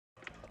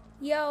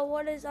Yo,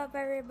 what is up,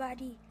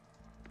 everybody?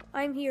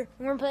 I'm here,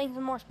 and we're playing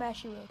some more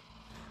Smashy Road.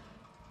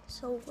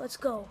 So, let's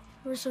go.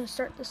 We're just gonna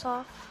start this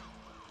off.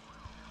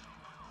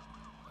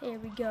 Here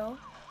we go.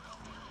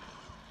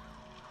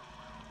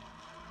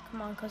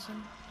 Come on,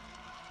 cousin.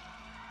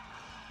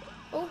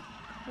 Oh,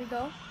 here we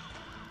go.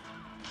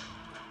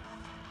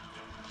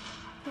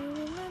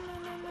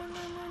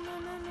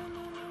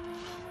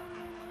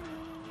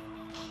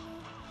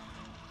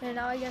 And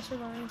now I guess we're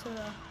going into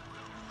the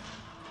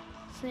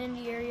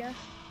sandy area.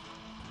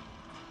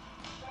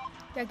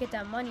 Gotta get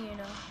that money, you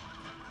know.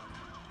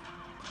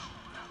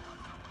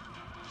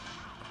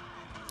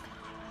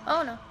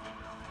 Oh no.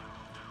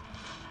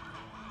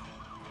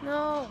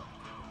 No.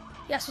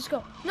 Yes, let's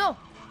go. No.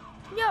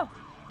 No.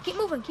 Keep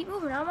moving, keep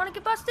moving. I don't want to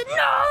get busted.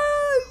 No!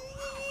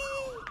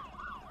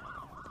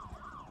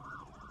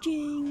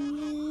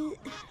 Dang it.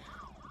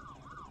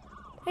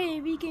 Hey,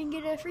 we can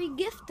get a free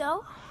gift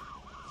though.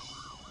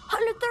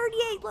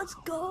 138, let's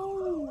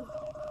go.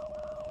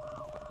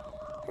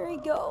 Here we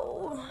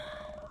go.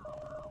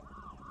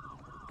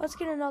 Let's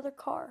get another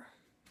car.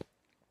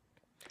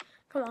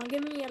 Come on,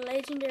 give me a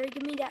legendary.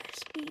 Give me that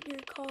speeder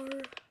car.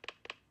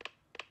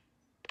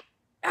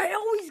 I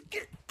always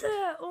get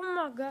that. Oh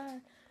my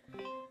god.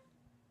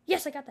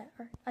 Yes, I got that.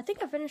 All right. I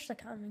think I finished the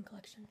common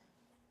collection.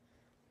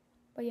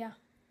 But yeah.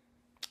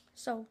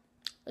 So,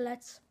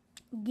 let's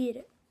get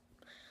it.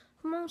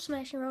 Come on,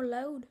 Smash and Roll,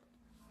 load.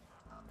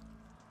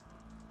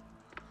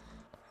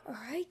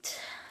 Alright.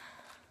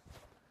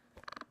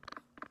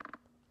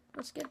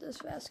 Let's get this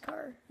fast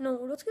car. No,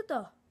 let's get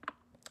the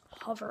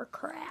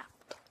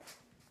hovercraft.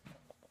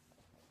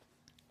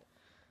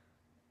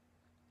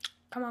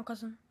 Come on,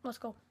 cousin. Let's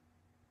go.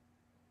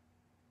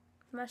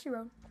 Smashy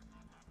Road.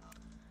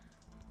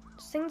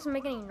 This thing doesn't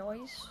make any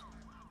noise.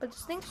 But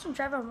this thing doesn't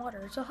drive on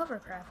water. It's a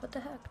hovercraft. What the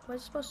heck? What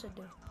is it supposed to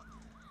do?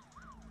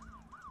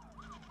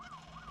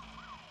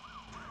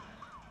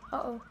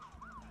 Uh-oh.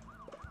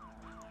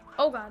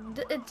 Oh god,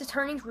 the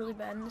turning's really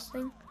bad in this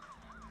thing.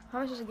 How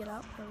am I supposed to get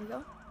out? There we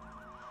go.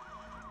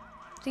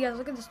 So guys,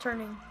 look at this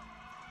turning.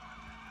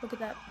 Look at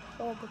that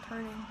horrible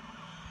turning.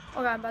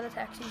 Oh god, by the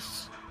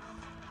taxis.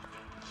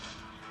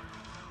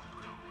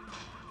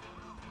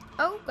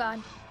 Oh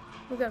god.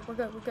 We're good, we're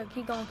good, we're good.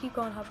 Keep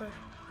going, hover.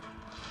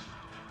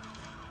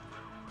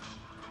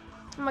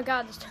 Oh my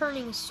god, this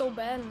turning is so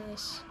bad in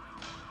this.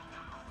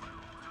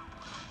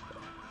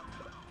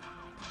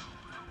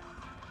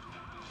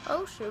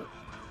 Oh shoot.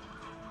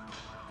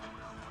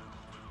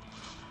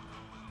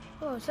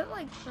 Oh, is that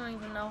like, I don't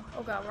even know.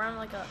 Oh god, we're on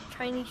like a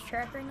Chinese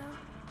track right now.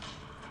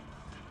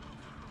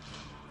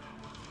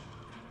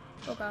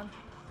 Oh god.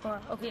 Oh,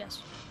 okay,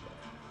 yes.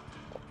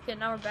 Okay,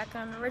 now we're back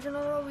on the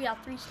original road. We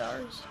got 3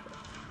 stars.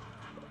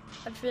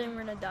 I have a feeling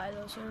we're gonna die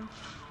though soon.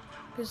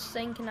 Because this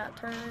thing cannot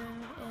turn,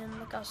 and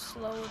look how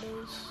slow it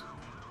is.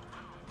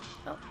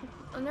 Oh,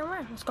 never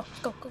mind. Let's go,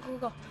 let's go, go, go,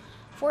 go.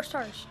 4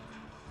 stars.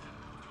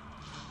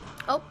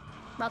 Oh,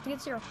 about to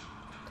get 0.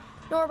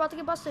 No, we're about to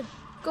get busted.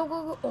 Go,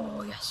 go, go.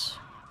 Oh, yes.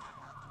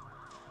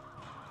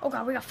 Oh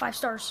god, we got 5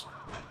 stars.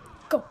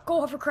 Go,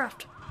 go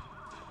hovercraft.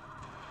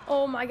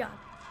 Oh my god.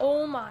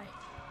 Oh my.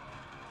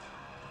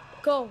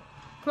 Go.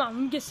 Come on,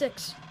 let me get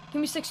 6.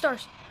 Give me 6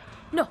 stars.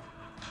 No.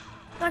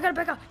 I gotta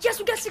back up. Yes,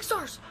 we got 6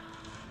 stars.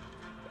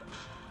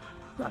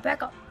 Come on,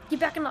 back up. Keep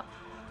backing up.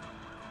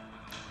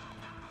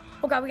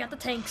 Oh god, we got the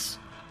tanks.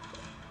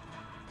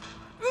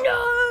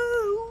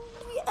 No!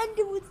 We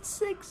ended with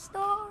 6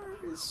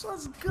 stars.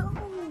 Let's go.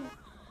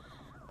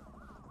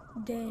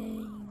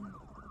 Dang.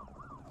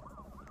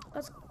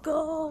 Let's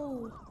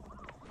go.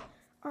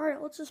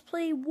 Alright, let's just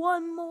play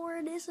one more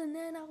of this and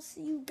then I'll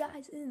see you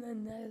guys in the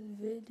next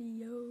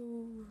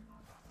video.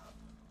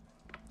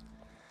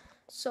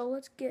 So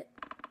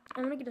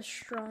I'm gonna get a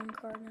strong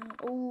car now.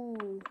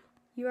 Oh,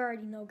 you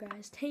already know,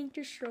 guys. Tank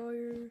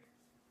Destroyer.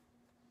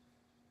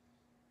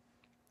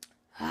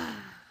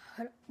 Alright,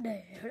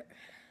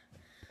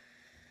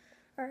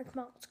 come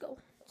on, let's go.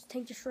 This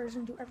Tank Destroyer's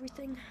gonna do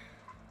everything.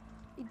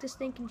 This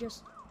thing can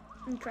just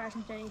crash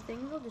into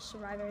anything. It'll just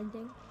survive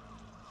anything.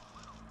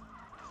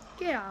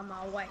 Get out of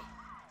my way.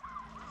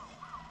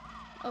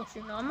 Oh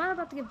shoot, no, I'm not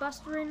about to get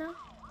busted right now.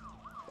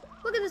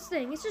 Look at this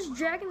thing. It's just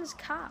dragging this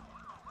cop.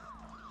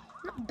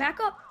 No, back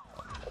up.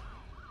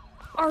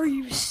 Are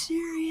you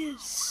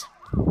serious?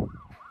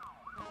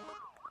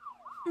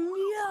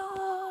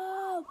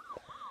 No.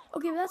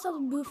 Okay, that's all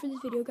we'll do for this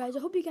video, guys. I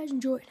hope you guys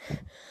enjoyed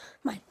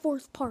my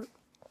 4th part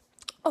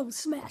of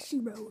Smashy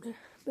Road.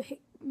 But hey,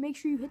 make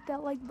sure you hit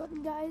that like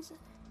button, guys.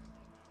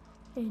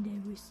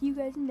 And we'll see you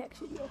guys in the next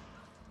video.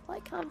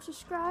 Like, comment,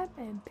 subscribe,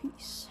 and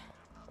peace.